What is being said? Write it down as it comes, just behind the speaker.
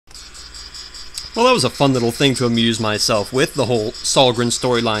Well, that was a fun little thing to amuse myself with, the whole Solgren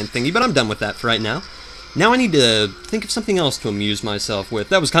storyline thingy, but I'm done with that for right now. Now I need to think of something else to amuse myself with.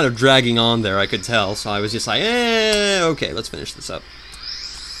 That was kind of dragging on there, I could tell, so I was just like, okay, let's finish this up.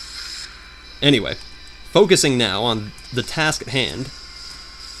 Anyway, focusing now on the task at hand.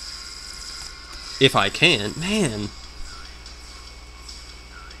 If I can. Man.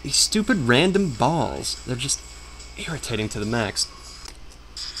 These stupid random balls. They're just irritating to the max.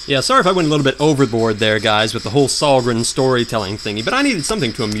 Yeah, sorry if I went a little bit overboard there, guys, with the whole Solgren storytelling thingy, but I needed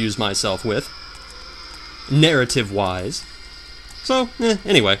something to amuse myself with. Narrative-wise. So,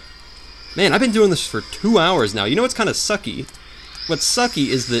 anyway. Man, I've been doing this for 2 hours now. You know what's kind of sucky? What's sucky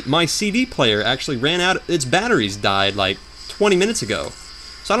is that my CD player actually ran out, its batteries died like 20 minutes ago.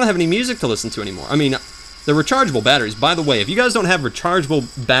 So I don't have any music to listen to anymore. I mean, the rechargeable batteries, by the way, if you guys don't have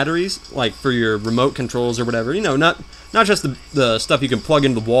rechargeable batteries, like for your remote controls or whatever, you know, not just the stuff you can plug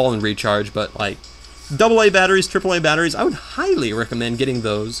into the wall and recharge, but like AA batteries, AAA batteries, I would highly recommend getting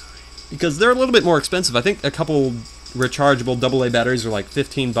those because they're a little bit more expensive. I think a couple rechargeable AA batteries are like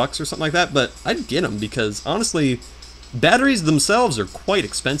 15 bucks or something like that, but I'd get them because honestly, batteries themselves are quite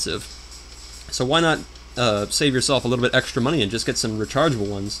expensive. So why not save yourself a little bit extra money and just get some rechargeable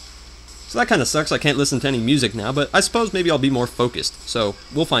ones? So that kind of sucks. I can't listen to any music now, but I suppose maybe I'll be more focused. So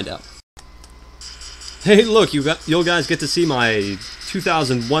we'll find out. Hey, look, you guys get to see my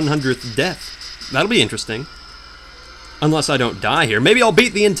 2100th death. That'll be interesting. Unless I don't die here. Maybe I'll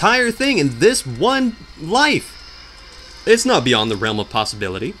beat the entire thing in this one life. It's not beyond the realm of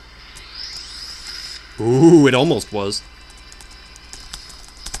possibility. Ooh, it almost was.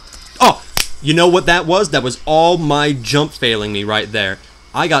 Oh, you know what that was? That was all my jump failing me right there.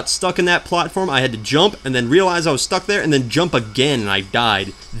 I got stuck in that platform, I had to jump, and then realize I was stuck there, and then jump again, and I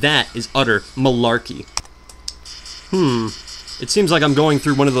died. That is utter malarkey. It seems like I'm going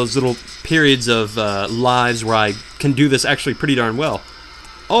through one of those little periods of lives where I can do this actually pretty darn well.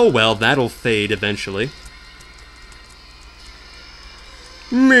 Oh well, that'll fade eventually.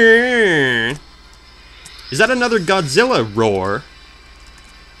 Meh. Is that another Godzilla roar?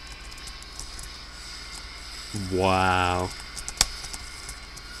 Wow.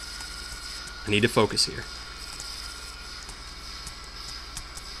 I need to focus here.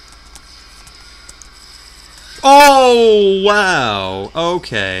 Oh, wow.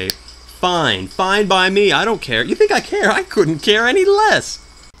 Okay. Fine. Fine by me. I don't care. You think I care? I couldn't care any less.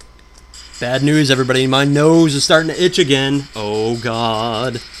 Bad news, everybody. My nose is starting to itch again. Oh,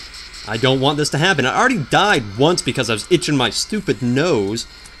 God. I don't want this to happen. I already died once because I was itching my stupid nose.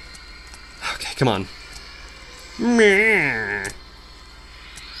 Okay, come on. Meh.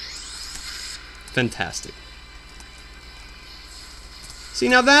 Fantastic. See,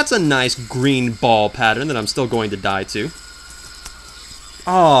 now that's a nice green ball pattern that I'm still going to die to.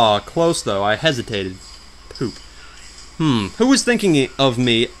 Aw, close though. I hesitated. Poop. Who was thinking of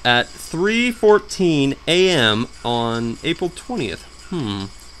me at 3:14 a.m. on April 20th?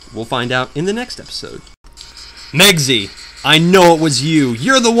 We'll find out in the next episode. Megsy, I know it was you.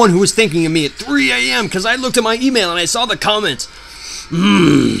 You're the one who was thinking of me at 3 a.m. because I looked at my email and I saw the comments.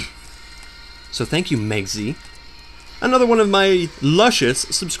 So thank you, Megsy. Another one of my luscious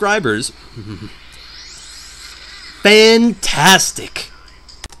subscribers. Fantastic.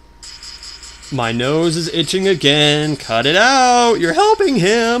 My nose is itching again. Cut it out. You're helping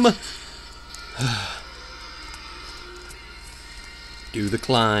him. Do the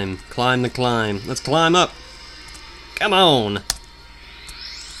climb. Climb the climb. Let's climb up. Come on.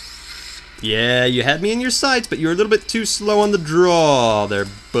 Yeah, you had me in your sights, but you're a little bit too slow on the draw there,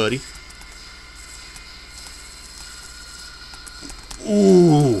 buddy.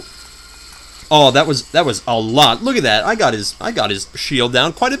 Ooh. Oh, that was a lot. Look at that. I got his shield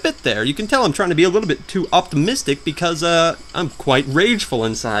down quite a bit there. You can tell I'm trying to be a little bit too optimistic because I'm quite rageful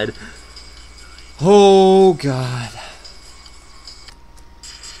inside. Oh God.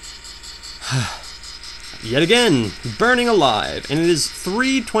 Yet again, burning alive, and it is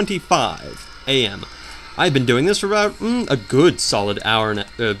 3:25 a.m. I've been doing this for about a good solid hour and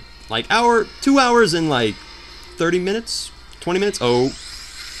 2 hours and like 30 minutes. 20 minutes? Oh.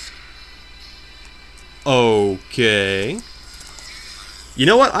 Okay. You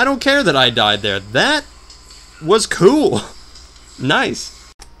know what? I don't care that I died there. That was cool. Nice.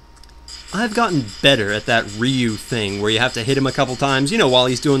 I've gotten better at that Ryu thing where you have to hit him a couple times, you know, while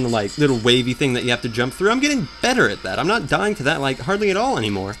he's doing the like little wavy thing that you have to jump through. I'm getting better at that. I'm not dying to that like hardly at all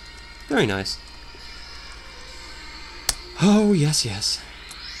anymore. Very nice. Oh, yes, yes.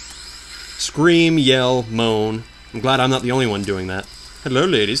 Scream, yell, moan. I'm glad I'm not the only one doing that. Hello,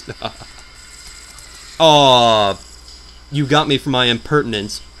 ladies. Aw. You got me for my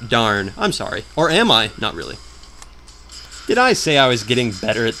impertinence. Darn. I'm sorry. Or am I? Not really. Did I say I was getting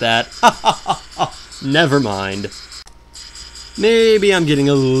better at that? Never mind. Maybe I'm getting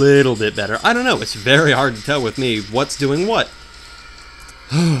a little bit better. I don't know. It's very hard to tell with me what's doing what.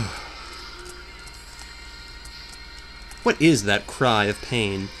 What is that cry of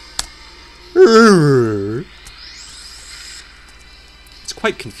pain? It's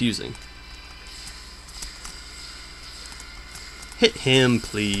quite confusing. Hit him,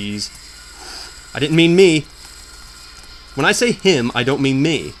 please. I didn't mean me. When I say him, I don't mean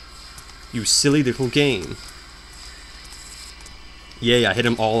me. You silly little game. Yay, I hit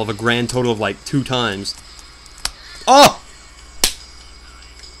him all of a grand total of like 2 times. Oh!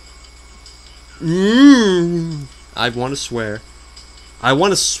 I want to swear. I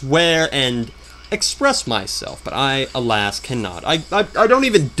want to swear and express myself, but I, alas, cannot. I don't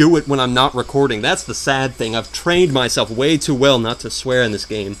even do it when I'm not recording. That's the sad thing. I've trained myself way too well not to swear in this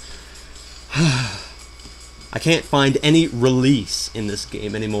game. I can't find any release in this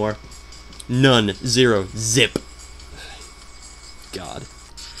game anymore. None. Zero. Zip. God.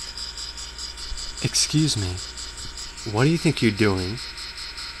 Excuse me. What do you think you're doing?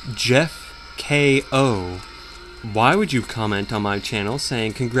 Jeff K.O. Why would you comment on my channel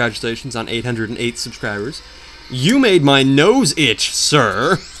saying congratulations on 808 subscribers? You made my nose itch,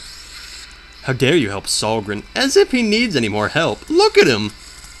 sir! How dare you help Solgren? As if he needs any more help. Look at him!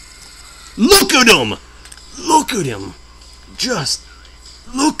 Look at him! Look at him! Just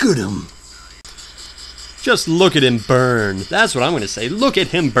look at him! Just look at him burn. That's what I'm going to say. Look at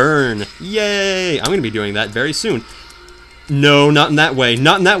him burn. Yay! I'm going to be doing that very soon. No, not in that way.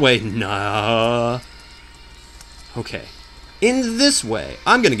 Not in that way. Nah. Okay. In this way,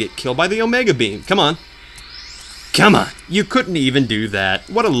 I'm going to get killed by the Omega Beam. Come on. Come on. You couldn't even do that.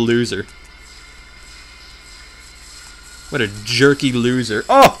 What a loser. What a jerky loser.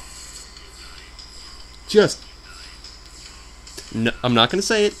 Oh! Just... No, I'm not going to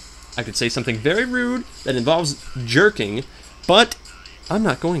say it. I could say something very rude that involves jerking, but I'm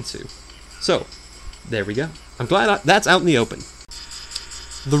not going to. So, there we go. I'm glad that's out in the open.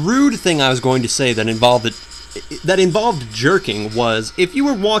 The rude thing I was going to say that involved jerking was, if you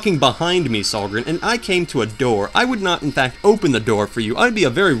were walking behind me, Solgren, and I came to a door, I would not, in fact, open the door for you. I'd be a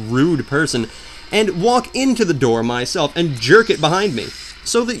very rude person and walk into the door myself and jerk it behind me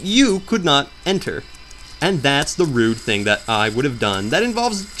so that you could not enter. And that's the rude thing that I would have done. That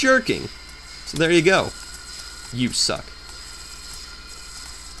involves jerking. So there you go. You suck.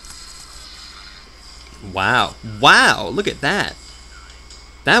 Wow. Wow, look at that.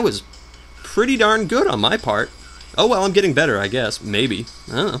 That was pretty darn good on my part. Oh well, I'm getting better, I guess. Maybe.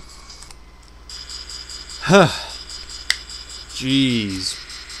 I don't know.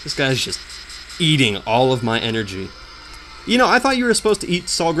 Jeez. This guy's just eating all of my energy. You know, I thought you were supposed to eat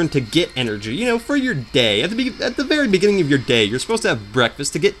Solgren to get energy, you know, for your day. At the very beginning of your day, you're supposed to have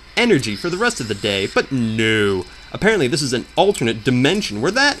breakfast to get energy for the rest of the day, but no. Apparently this is an alternate dimension where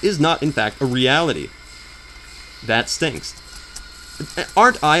that is not, in fact, a reality. That stinks.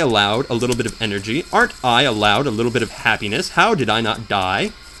 Aren't I allowed a little bit of energy? Aren't I allowed a little bit of happiness? How did I not die?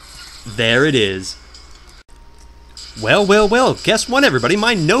 There it is. Well, well, well, guess what, everybody?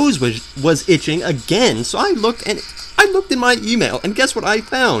 My nose was itching again, so I looked in my email, and guess what I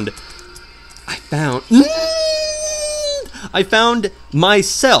found? I found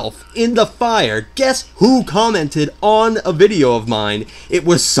myself in the fire. Guess who commented on a video of mine? It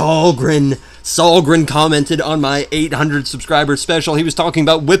was Solgren. Solgren commented on my 800 subscriber special. He was talking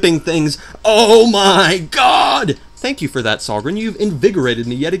about whipping things. Oh my god! Thank you for that, Solgren. You've invigorated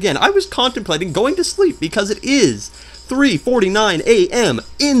me yet again. I was contemplating going to sleep because it is 3:49 a.m.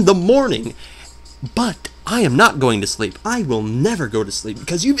 in the morning. But I am not going to sleep. I will never go to sleep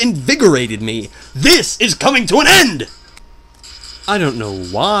because you've invigorated me. This is coming to an end! I don't know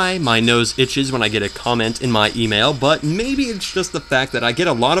why my nose itches when I get a comment in my email, but maybe it's just the fact that I get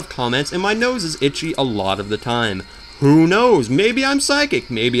a lot of comments and my nose is itchy a lot of the time. Who knows? Maybe I'm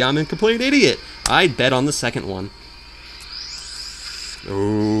psychic. Maybe I'm a complete idiot. I'd bet on the second one.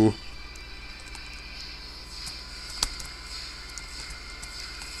 Oh.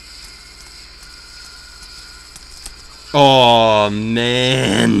 Oh,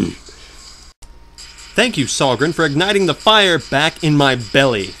 man. Thank you, Solgren, for igniting the fire back in my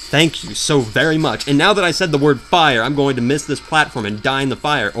belly. Thank you so very much. And now that I said the word fire, I'm going to miss this platform and die in the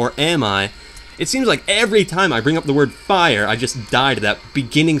fire. Or am I? It seems like every time I bring up the word fire, I just die to that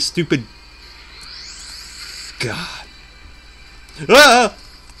beginning stupid... God. Ah!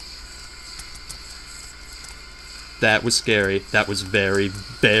 That was scary. That was very,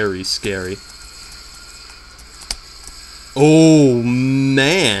 very scary. Oh,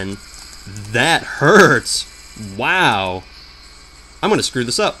 man. That hurts. Wow. I'm gonna screw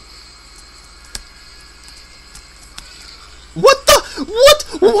this up. What the?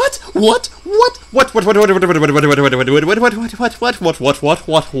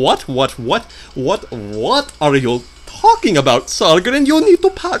 What are you talking about, Sargren? You need to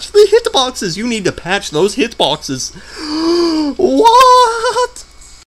patch the hitboxes. You need to patch those hitboxes. What?